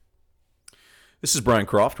This is Brian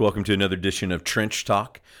Croft. Welcome to another edition of Trench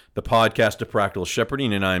Talk, the podcast of Practical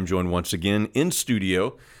Shepherding, and I am joined once again in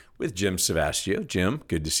studio with Jim Savastio. Jim,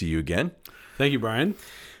 good to see you again. Thank you, Brian.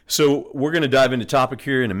 So we're going to dive into topic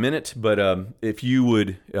here in a minute, but if you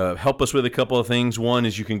would help us with a couple of things. One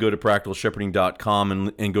is you can go to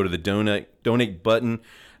practicalshepherding.com and go to the donate button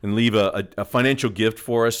and leave a financial gift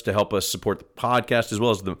for us to help us support the podcast as well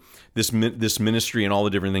as this ministry and all the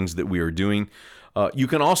different things that we are doing. You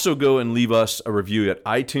can also go and leave us a review at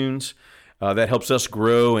iTunes. That helps us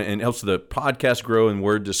grow and helps the podcast grow and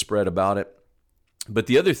word to spread about it. But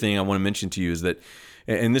the other thing I want to mention to you is that,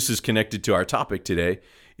 and this is connected to our topic today,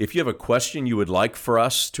 if you have a question you would like for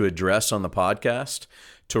us to address on the podcast,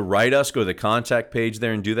 to write us, go to the contact page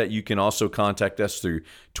there and do that. You can also contact us through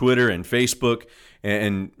Twitter and Facebook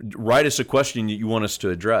and write us a question that you want us to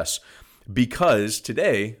address. Because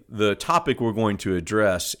today, the topic we're going to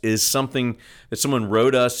address is something that someone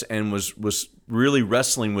wrote us and was really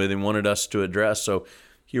wrestling with and wanted us to address. So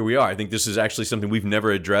here we are. I think this is actually something we've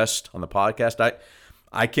never addressed on the podcast.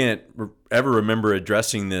 I can't ever remember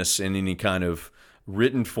addressing this in any kind of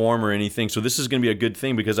written form or anything. So this is going to be a good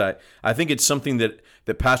thing because I think it's something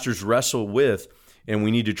that pastors wrestle with and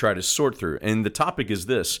we need to try to sort through. And the topic is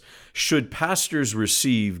this: should pastors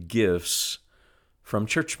receive gifts from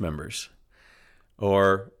church members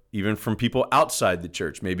or even from people outside the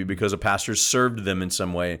church, maybe because a pastor served them in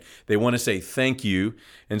some way? They want to say thank you,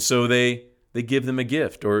 and so they give them a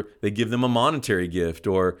gift, or they give them a monetary gift,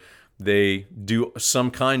 or they do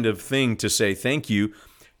some kind of thing to say thank you.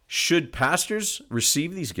 Should pastors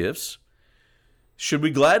receive these gifts? Should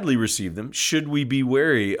we gladly receive them? Should we be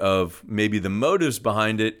wary of maybe the motives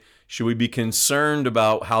behind it? Should we be concerned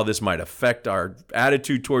about how this might affect our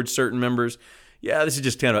attitude towards certain members? Yeah, this is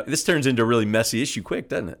just this turns into a really messy issue quick,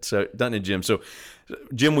 doesn't it? So, doesn't it, Jim? So,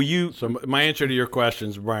 Jim, will you? So, my answer to your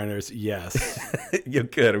questions, Brian, is yes. You're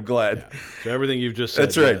good. I'm glad. Yeah. So everything you've just said.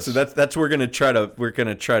 That's right. Yes. So that's we're gonna try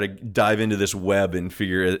to dive into this web and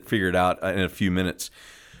figure it out in a few minutes.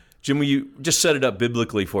 Jim, will you just set it up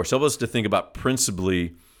biblically for us? Help us to think about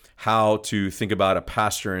principally how to think about a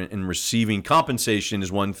pastor and receiving compensation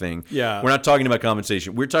is one thing. Yeah. We're not talking about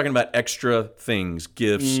compensation. We're talking about extra things,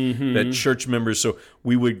 gifts that church members, so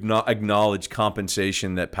we would not acknowledge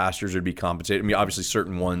compensation that pastors would be compensated. I mean, obviously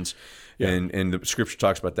certain ones, and the scripture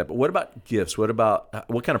talks about that. But what about gifts? What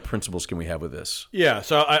kind of principles can we have with this? Yeah,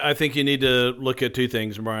 so I think you need to look at two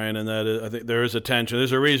things, Brian, and that is, I think there is a tension.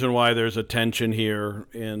 There's a reason why there's a tension here,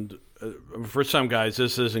 and for some guys,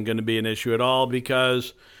 this isn't going to be an issue at all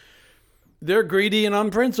because they're greedy and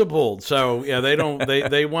unprincipled. So yeah,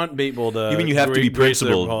 they want people to. Even you have to be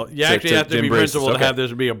principled. You actually have to be principled to have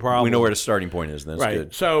this be a problem. We know where the starting point is. That's right.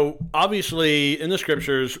 Good. So obviously, in the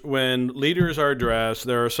scriptures, when leaders are addressed,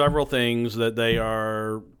 there are several things that they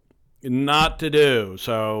are not to do.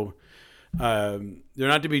 So they're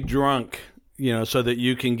not to be drunk, so that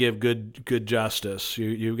you can give good justice.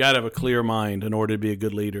 You've got to have a clear mind in order to be a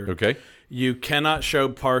good leader. Okay. You cannot show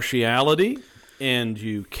partiality. And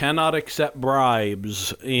you cannot accept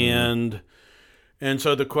bribes. And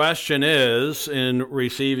so the question is, in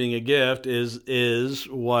receiving a gift, is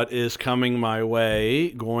what is coming my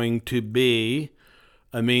way going to be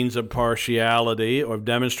a means of partiality or of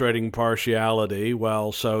demonstrating partiality?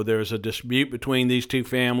 Well, so there's a dispute between these two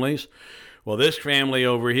families. Well, this family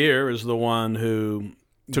over here is the one who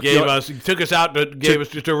took us out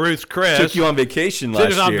to Ruth's Chris. Took you on vacation last year.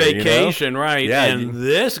 Took us on vacation, right? Yeah, and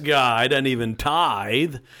this guy doesn't even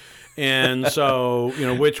tithe. And so,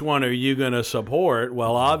 which one are you going to support?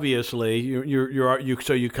 Well, obviously,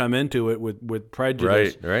 you come into it with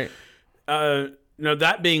prejudice. Right.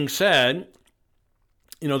 That being said,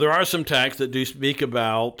 there are some texts that do speak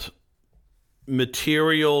about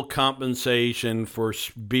material compensation for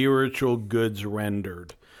spiritual goods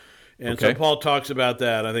rendered. And so Paul talks about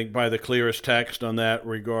that. I think probably the clearest text on that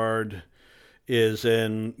regard is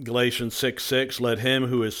in Galatians 6:6. Let him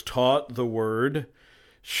who is taught the word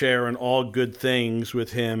share in all good things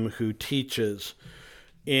with him who teaches.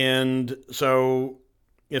 And so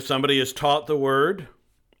if somebody is taught the word,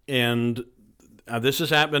 and this has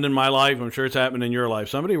happened in my life, I'm sure it's happened in your life,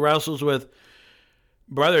 somebody wrestles with,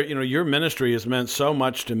 brother, your ministry has meant so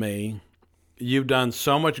much to me. You've done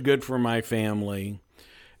so much good for my family.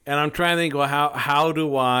 And I'm trying to think, well, how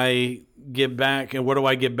do I give back, and what do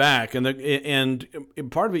I give back? And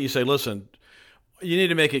part of it, you say, listen, you need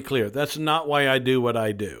to make it clear. That's not why I do what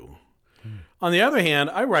I do. On the other hand,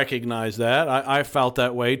 I recognize that. I felt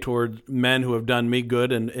that way toward men who have done me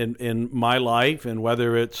good in my life, and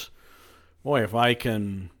whether it's, if I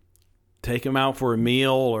can take them out for a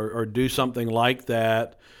meal or do something like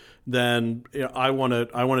that, then I want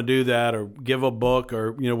to do that, or give a book,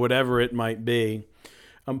 or whatever it might be.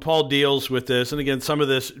 Paul deals with this, and again, some of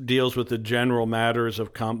this deals with the general matters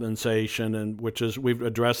of compensation, and we've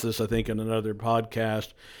addressed this, I think, in another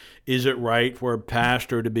podcast. Is it right for a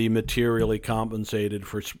pastor to be materially compensated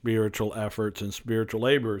for spiritual efforts and spiritual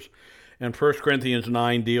labors? And 1 Corinthians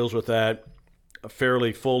 9 deals with that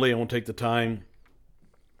fairly fully. I won't take the time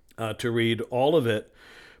to read all of it.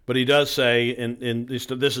 But he does say, and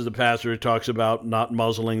this is the pastor who talks about not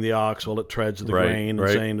muzzling the ox while it treads the grain, and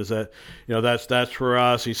saying is that that's for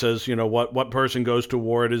us. He says, what person goes to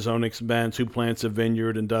war at his own expense, who plants a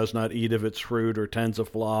vineyard and does not eat of its fruit, or tends a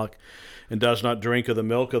flock and does not drink of the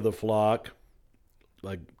milk of the flock.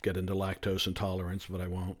 I get into lactose intolerance, but I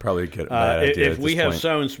won't. Probably get a bad idea. If we have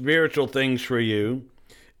sown spiritual things for you,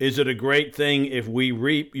 is it a great thing if we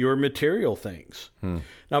reap your material things?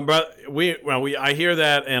 Now, brother, I hear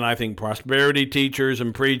that, and I think prosperity teachers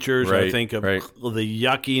and preachers. I think of the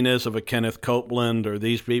yuckiness of a Kenneth Copeland or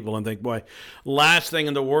these people, and think, boy, last thing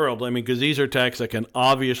in the world. I mean, because these are texts that can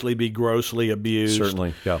obviously be grossly abused.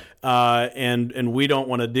 Certainly, yeah. And we don't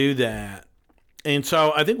want to do that. And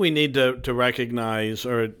so I think we need to recognize,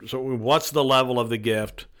 what's the level of the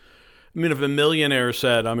gift? I mean, if a millionaire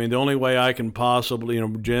said, the only way I can possibly,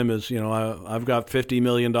 Jim, is, I've got $50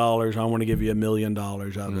 million. I want to give you $1 million of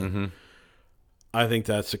it. Mm-hmm. I think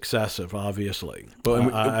that's excessive, obviously.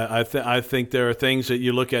 But I think there are things that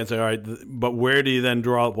you look at and say, all right, but where do you then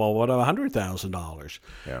draw? Well, what about $100,000?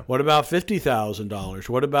 Yeah. What about $50,000?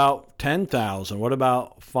 What about $10,000? What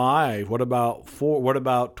about $5,000? What about $4,000? What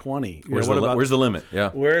about $20,000? Where's the limit? Yeah.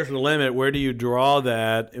 Where's the limit? Where do you draw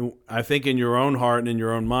that? And I think in your own heart and in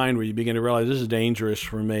your own mind, where you begin to realize this is dangerous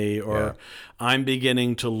for me, or I'm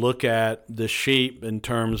beginning to look at the sheep in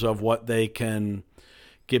terms of what they can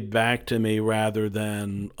give back to me, rather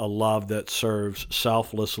than a love that serves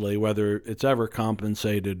selflessly, whether it's ever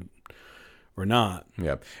compensated or not.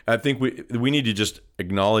 Yeah. I think we need to just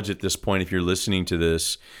acknowledge at this point, if you're listening to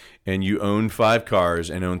this and you own 5 cars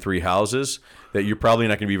and own 3 houses, that you're probably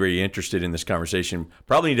not going to be very interested in this conversation.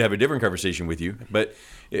 Probably need to have a different conversation with you. But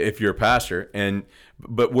if you're a pastor,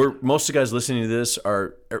 but most of the guys listening to this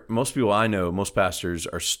most people I know, most pastors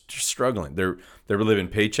are struggling. They're living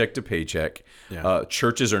paycheck to paycheck. Yeah.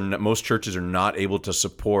 Most churches are not able to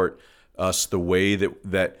support us the way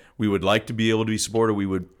that we would like to be able to be supported.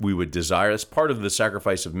 We would desire. That's part of the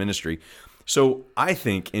sacrifice of ministry. So I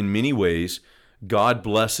think in many ways, God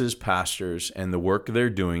blesses pastors and the work they're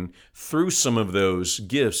doing through some of those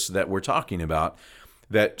gifts that we're talking about,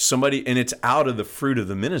 and it's out of the fruit of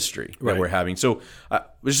the ministry that we're having. So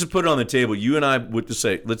let's just put it on the table. You and I would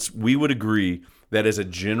say, we would agree that as a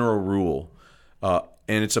general rule, and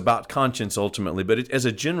it's about conscience ultimately, but as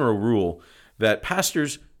a general rule, that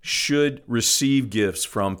pastors should receive gifts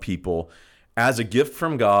from people as a gift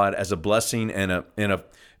from God, as a blessing and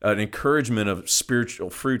an encouragement of spiritual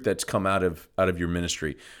fruit that's come out of your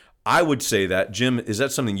ministry. I would say that. Jim, is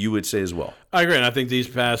that something you would say as well? I agree, and I think these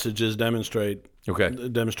passages demonstrate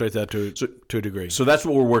that to a degree. So that's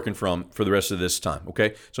what we're working from for the rest of this time.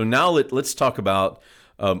 Okay, so now let's talk about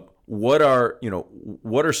what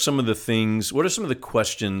are some of the things, what are some of the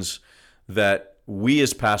questions that we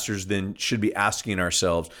as pastors then should be asking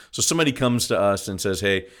ourselves. So somebody comes to us and says,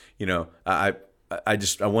 "Hey, I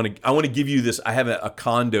want to give you this. I have a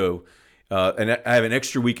condo, and I have an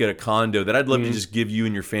extra week at a condo that I'd love to just give you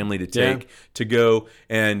and your family to take to go.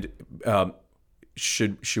 And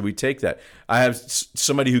should we take that?" I have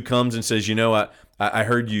somebody who comes and says, I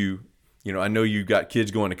heard you. I know you got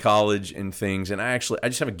kids going to college and things, and I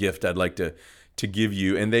just have a gift I'd like to give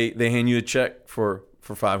you, and they hand you a check for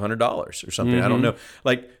 $500 or something. I don't know.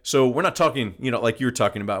 So we're not talking, like you were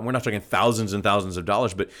talking about, we're not talking thousands and thousands of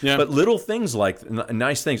dollars, but little things like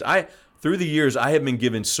nice things. Through the years, I have been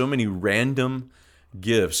given so many random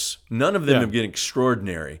gifts. None of them have been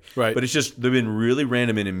extraordinary, right? But it's just, they've been really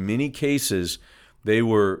random. And in many cases, they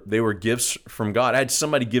were gifts from God. I had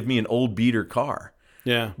somebody give me an old beater car.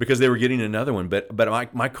 Yeah, because they were getting another one, but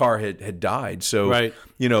my car had died. So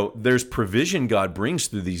there's provision God brings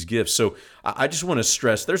through these gifts. So I just want to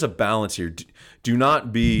stress there's a balance here. Do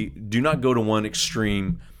not go to one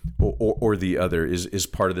extreme or the other is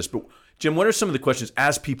part of this. But Jim, what are some of the questions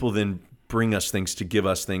as people then bring us things to give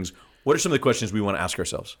us things? What are some of the questions we want to ask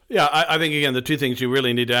ourselves? Yeah, I think again the two things you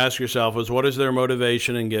really need to ask yourself is, what is their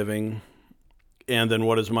motivation in giving, and then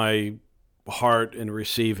what is my heart in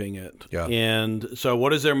receiving it. Yeah. And so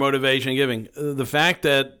what is their motivation in giving? The fact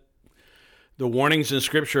that the warnings in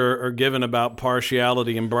Scripture are given about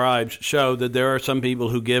partiality and bribes show that there are some people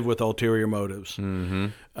who give with ulterior motives. Mm-hmm.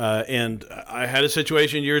 And I had a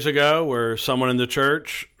situation years ago where someone in the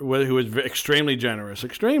church who was extremely generous,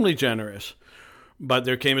 but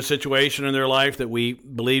there came a situation in their life that we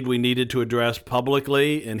believed we needed to address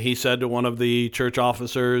publicly, and he said to one of the church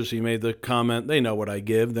officers, he made the comment, they know what I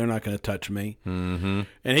give, they're not going to touch me. Mm-hmm.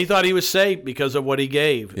 And he thought he was safe because of what he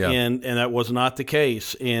gave, Yeah. and that was not the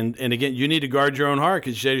case. And again, you need to guard your own heart,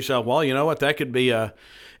 because you say to yourself, well, you know what, that could be,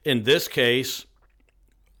 in this case,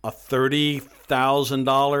 a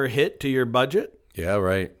 $30,000 hit to your budget. Yeah,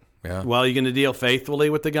 right. Yeah. Well, are you going to deal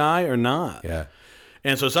faithfully with the guy or not? Yeah.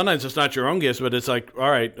 And so sometimes it's not your own gifts, but it's like, all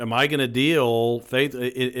right, am I going to deal faith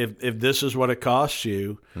if this is what it costs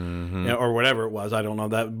you, or whatever it was? I don't know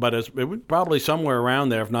that, but it was probably somewhere around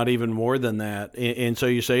there, if not even more than that. And so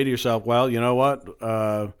you say to yourself, well, you know what,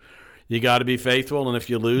 you got to be faithful, and if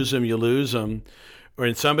you lose them, you lose them.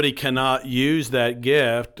 Or somebody cannot use that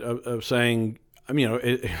gift of saying, I mean,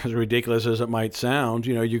 as ridiculous as it might sound,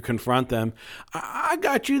 you confront them. I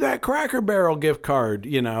got you that Cracker Barrel gift card.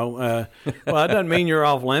 Well, that doesn't mean you're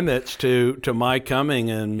off limits to my coming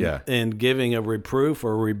and giving a reproof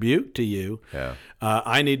or a rebuke to you. Yeah.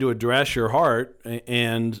 I need to address your heart,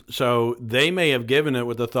 and so they may have given it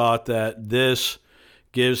with the thought that this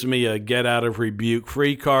gives me a get out of rebuke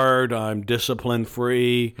free card. I'm discipline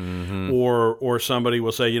free, or somebody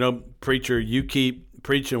will say, preacher, you keep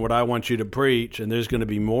preaching what I want you to preach, and there's going to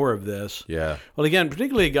be more of this. Yeah. Well, again,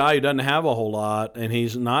 particularly a guy who doesn't have a whole lot, and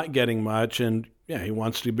he's not getting much, and he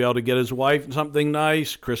wants to be able to get his wife something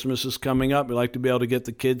nice. Christmas is coming up. He'd like to be able to get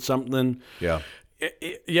the kids something. Yeah.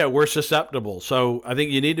 Yeah, we're susceptible. So I think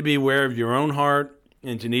you need to be aware of your own heart,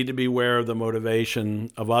 and you need to be aware of the motivation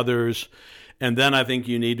of others. And then I think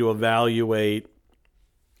you need to evaluate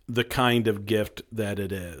the kind of gift that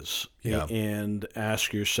it is. Yeah. And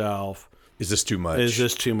ask yourself, is this too much? Is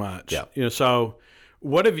this too much? Yeah. So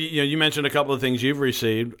what have you, you mentioned a couple of things you've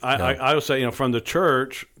received. I would say, from the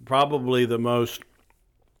church, probably the most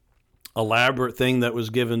elaborate thing that was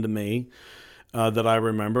given to me that I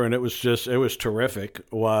remember, and it was terrific,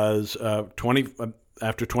 was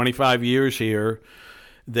after 25 years here,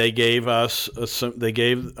 they gave us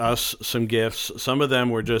some gifts. Some of them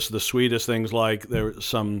were just the sweetest things, like there were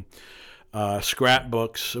some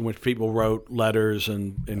scrapbooks in which people wrote letters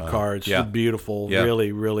and cards. Yeah. Beautiful, Yeah.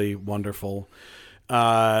 really, really wonderful.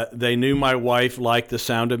 They knew my wife liked The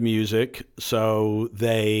Sound of Music, so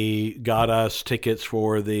they got us tickets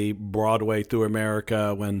for the Broadway Through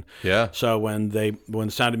America when The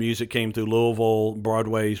Sound of Music came through Louisville,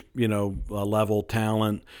 Broadway's level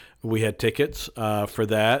talent. We had tickets for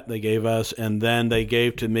that. They gave us, and then they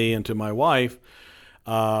gave to me and to my wife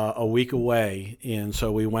a week away, and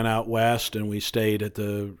so we went out west and we stayed at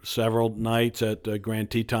several nights at Grand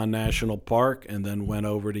Teton National Park, and then went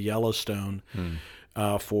over to Yellowstone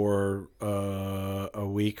for a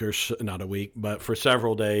week, or not a week, but for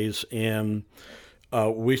several days. And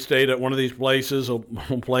we stayed at one of these places, a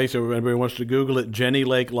place, if anybody wants to Google it, Jenny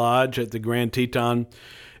Lake Lodge at the Grand Teton.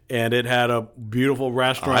 And it had a beautiful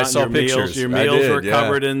restaurant. I saw pictures. Your meals were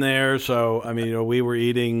covered in there. So, I mean,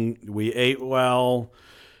 we ate well,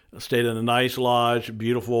 stayed in a nice lodge,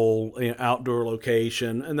 beautiful outdoor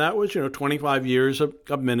location. And that was, 25 years of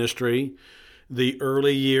ministry. The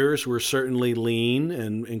early years were certainly lean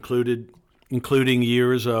and including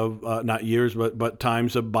years of, not years, but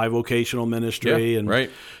times of bivocational ministry and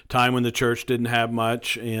time when the church didn't have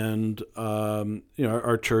much. And,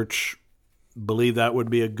 our church believe that would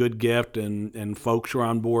be a good gift, and folks were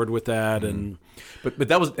on board with that. And but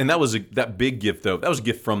that was that big gift, though. That was a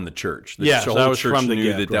gift from the church. The that was church from the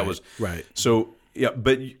knew gift, that was right. So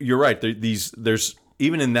but you're right. There's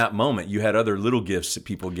even in that moment, you had other little gifts that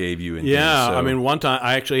people gave you. And yeah, things, so. I mean, one time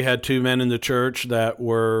I actually had two men in the church that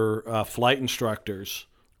were flight instructors,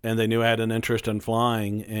 and they knew I had an interest in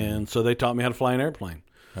flying, and so they taught me how to fly an airplane.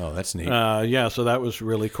 Oh, that's neat. So that was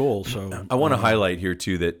really cool. So I want to highlight here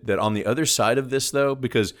too that on the other side of this, though,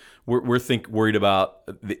 because we're worried about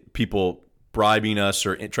the people bribing us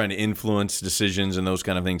or trying to influence decisions and those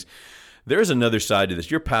kind of things. There's another side to this.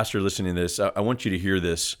 Your pastor listening to this, I want you to hear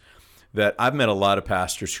this, that I've met a lot of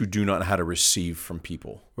pastors who do not know how to receive from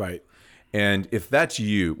people. Right. And if that's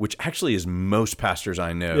you, which actually is most pastors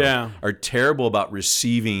I know, are terrible about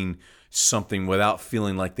receiving something without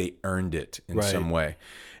feeling like they earned it in some way.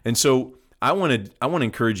 And so I want to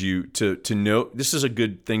encourage you to know, this is a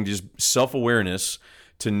good thing, just self-awareness,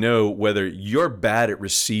 to know whether you're bad at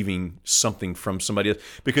receiving something from somebody else.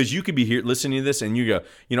 Because you could be here listening to this and you go,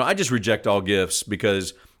 I just reject all gifts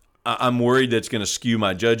because I'm worried that it's going to skew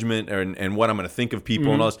my judgment and what I'm going to think of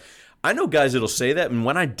people and all this. I know guys that'll say that, and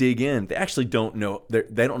when I dig in, they actually don't know.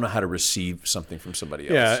 They don't know how to receive something from somebody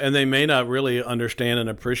else. Yeah, and they may not really understand and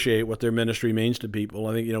appreciate what their ministry means to people.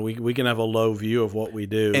 I think we can have a low view of what we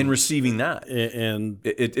do and receiving that. And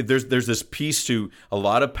there's this piece to a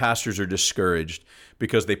lot of pastors are discouraged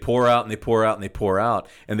because they pour out and they pour out and they pour out,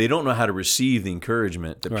 and they don't know how to receive the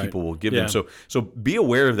encouragement that people will give them. So be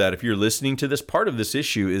aware of that if you're listening to this. Part of this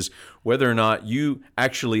issue is whether or not you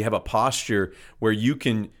actually have a posture where you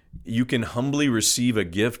can humbly receive a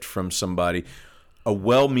gift from somebody, a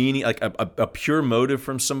well-meaning, like a pure motive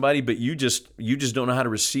from somebody, but you just don't know how to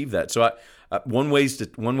receive that. So one way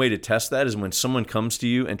to test that is when someone comes to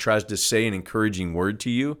you and tries to say an encouraging word to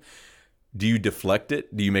you. Do you deflect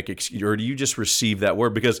it? Do you make excuse, or do you just receive that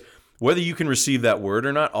word? Because whether you can receive that word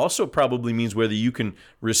or not also probably means whether you can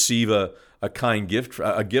receive a kind gift,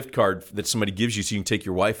 a gift card that somebody gives you so you can take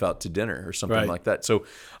your wife out to dinner or something like that. So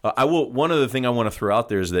one other thing I want to throw out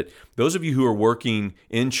there is that those of you who are working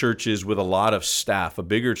in churches with a lot of staff, a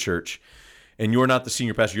bigger church, and you're not the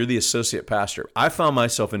senior pastor, you're the associate pastor. I found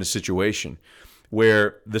myself in a situation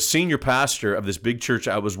where the senior pastor of this big church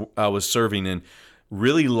I was serving in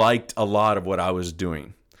really liked a lot of what I was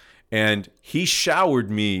doing. And he showered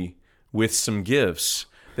me with some gifts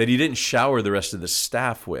that he didn't shower the rest of the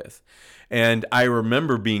staff with. And I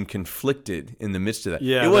remember being conflicted in the midst of that.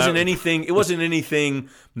 Yeah, it wasn't anything,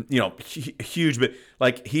 huge, but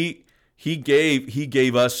like he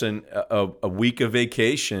gave us a week of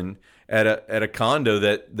vacation at a condo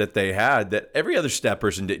that they had, that every other staff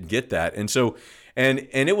person didn't get that. And so and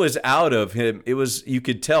it was out of him. It was, you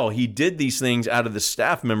could tell he did these things out of the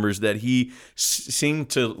staff members that he seemed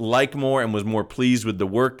to like more and was more pleased with the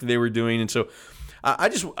work they were doing. And so I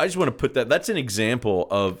just want to put that's an example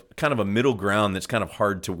of kind of a middle ground that's kind of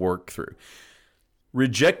hard to work through.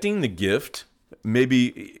 Rejecting the gift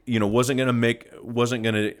maybe wasn't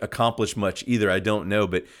going to accomplish much either. I don't know,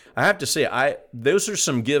 but I have to say those are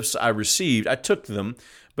some gifts I received. I took them,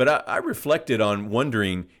 but I reflected on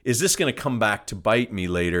wondering, is this going to come back to bite me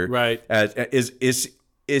later? Right.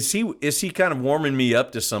 Is he kind of warming me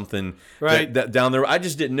up to something that down there? I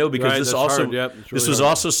just didn't know, because this also this was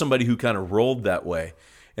also somebody who kind of rolled that way,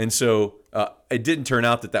 and so it didn't turn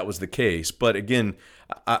out that was the case. But again,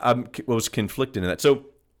 I was conflicted in that. So,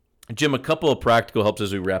 Jim, a couple of practical helps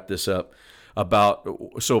as we wrap this up.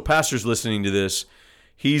 So pastors listening to this,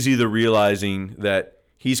 he's either realizing that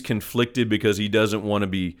he's conflicted because he doesn't want to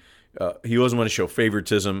be, he doesn't want to show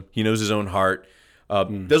favoritism. He knows his own heart.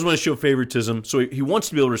 Doesn't want to show favoritism, so he wants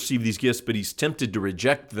to be able to receive these gifts, but he's tempted to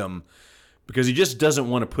reject them because he just doesn't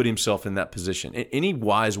want to put himself in that position. Any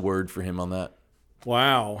wise word for him on that?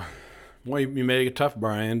 Wow. Well, you made it tough,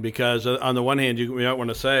 Brian, because on the one hand, you might want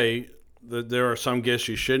to say that there are some gifts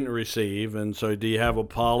you shouldn't receive, and so do you have a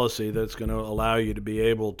policy that's going to allow you to be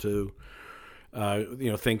able to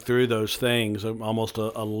think through those things, almost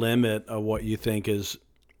a limit of what you think is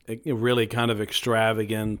really kind of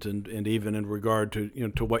extravagant, and even in regard to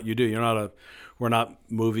to what you do. We're not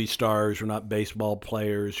movie stars, we're not baseball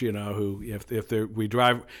players, who if we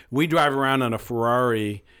drive around in a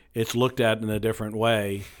Ferrari, it's looked at in a different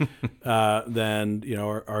way than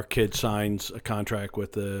our kid signs a contract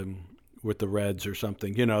with the Reds or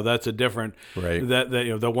something. That's a different, right. That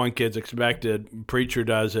the one kid's expected, preacher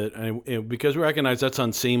does it, and because we recognize that's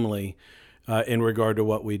unseemly in regard to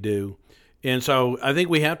what we do. And so I think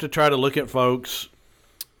we have to try to look at folks,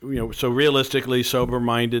 so realistically,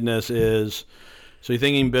 sober-mindedness is, so you're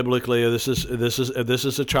thinking biblically, this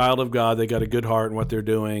is a child of God. They got a good heart in what they're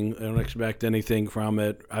doing. They don't expect anything from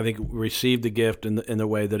it. I think receive the gift in the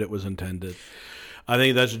way that it was intended. I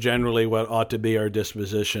think that's generally what ought to be our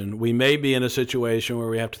disposition. We may be in a situation where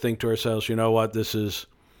we have to think to ourselves,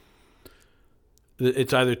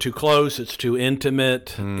 it's either too close, it's too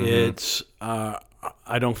intimate, it's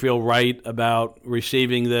I don't feel right about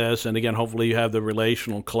receiving this. And again, hopefully you have the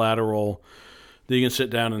relational collateral that you can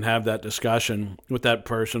sit down and have that discussion with that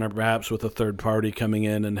person, or perhaps with a third party coming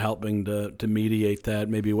in and helping to mediate that,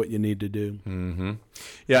 maybe what you need to do. Mm-hmm.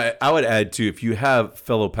 Yeah, I would add too, if you have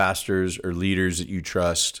fellow pastors or leaders that you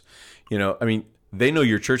trust, they know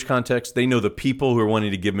your church context, they know the people who are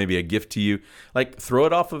wanting to give maybe a gift to you, like throw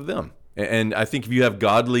it off of them. And I think if you have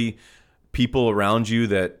godly people around you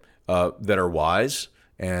that are wise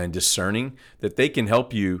and discerning, that they can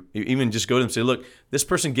help you, even just go to them and say, look, this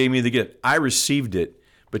person gave me the gift. I received it,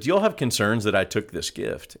 but do you all have concerns that I took this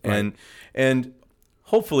gift? Right. And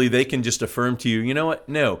hopefully they can just affirm to you, you know what?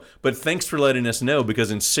 No, but thanks for letting us know,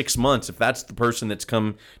 because in 6 months, if that's the person that's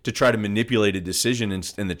come to try to manipulate a decision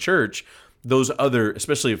in the church, those other,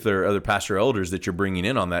 especially if there are other pastor elders that you're bringing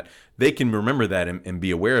in on that, they can remember that and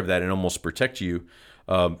be aware of that and almost protect you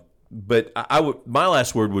But my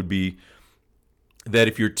last word would be that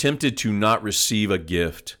if you're tempted to not receive a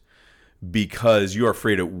gift because you're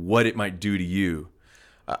afraid of what it might do to you,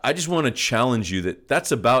 I just want to challenge you that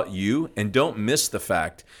that's about you, and don't miss the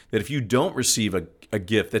fact that if you don't receive a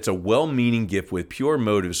gift that's a well-meaning gift with pure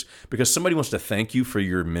motives because somebody wants to thank you for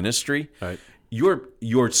your ministry, right, you're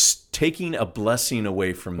taking a blessing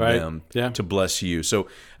away from them to bless you. So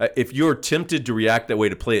if you're tempted to react that way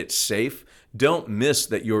to play it safe, don't miss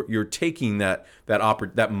that you're taking that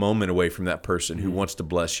moment away from that person who wants to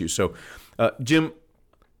bless you. So, Jim,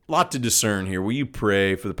 a lot to discern here. Will you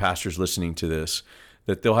pray for the pastors listening to this,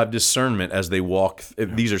 that they'll have discernment as they walk?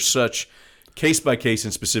 These are such case-by-case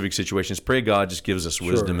and specific situations. Pray God just gives us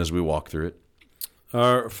wisdom as we walk through it.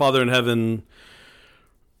 Our Father in heaven,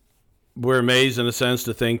 we're amazed in a sense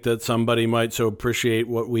to think that somebody might so appreciate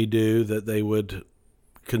what we do that they would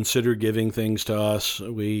consider giving things to us.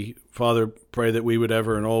 We, Father, pray that we would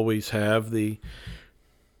ever and always have the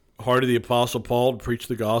heart of the Apostle Paul to preach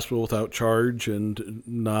the gospel without charge and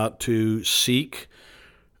not to seek,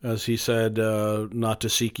 as he said, not to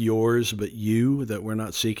seek yours, but you, that we're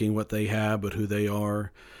not seeking what they have, but who they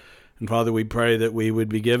are. And Father, we pray that we would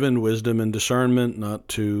be given wisdom and discernment, not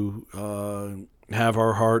to have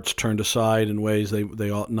our hearts turned aside in ways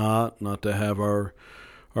they ought not to have our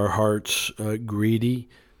hearts greedy,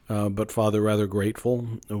 but Father, rather grateful.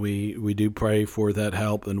 We do pray for that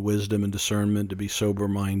help and wisdom and discernment to be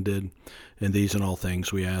sober-minded. And these and all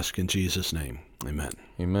things we ask in Jesus' name. Amen.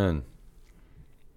 Amen.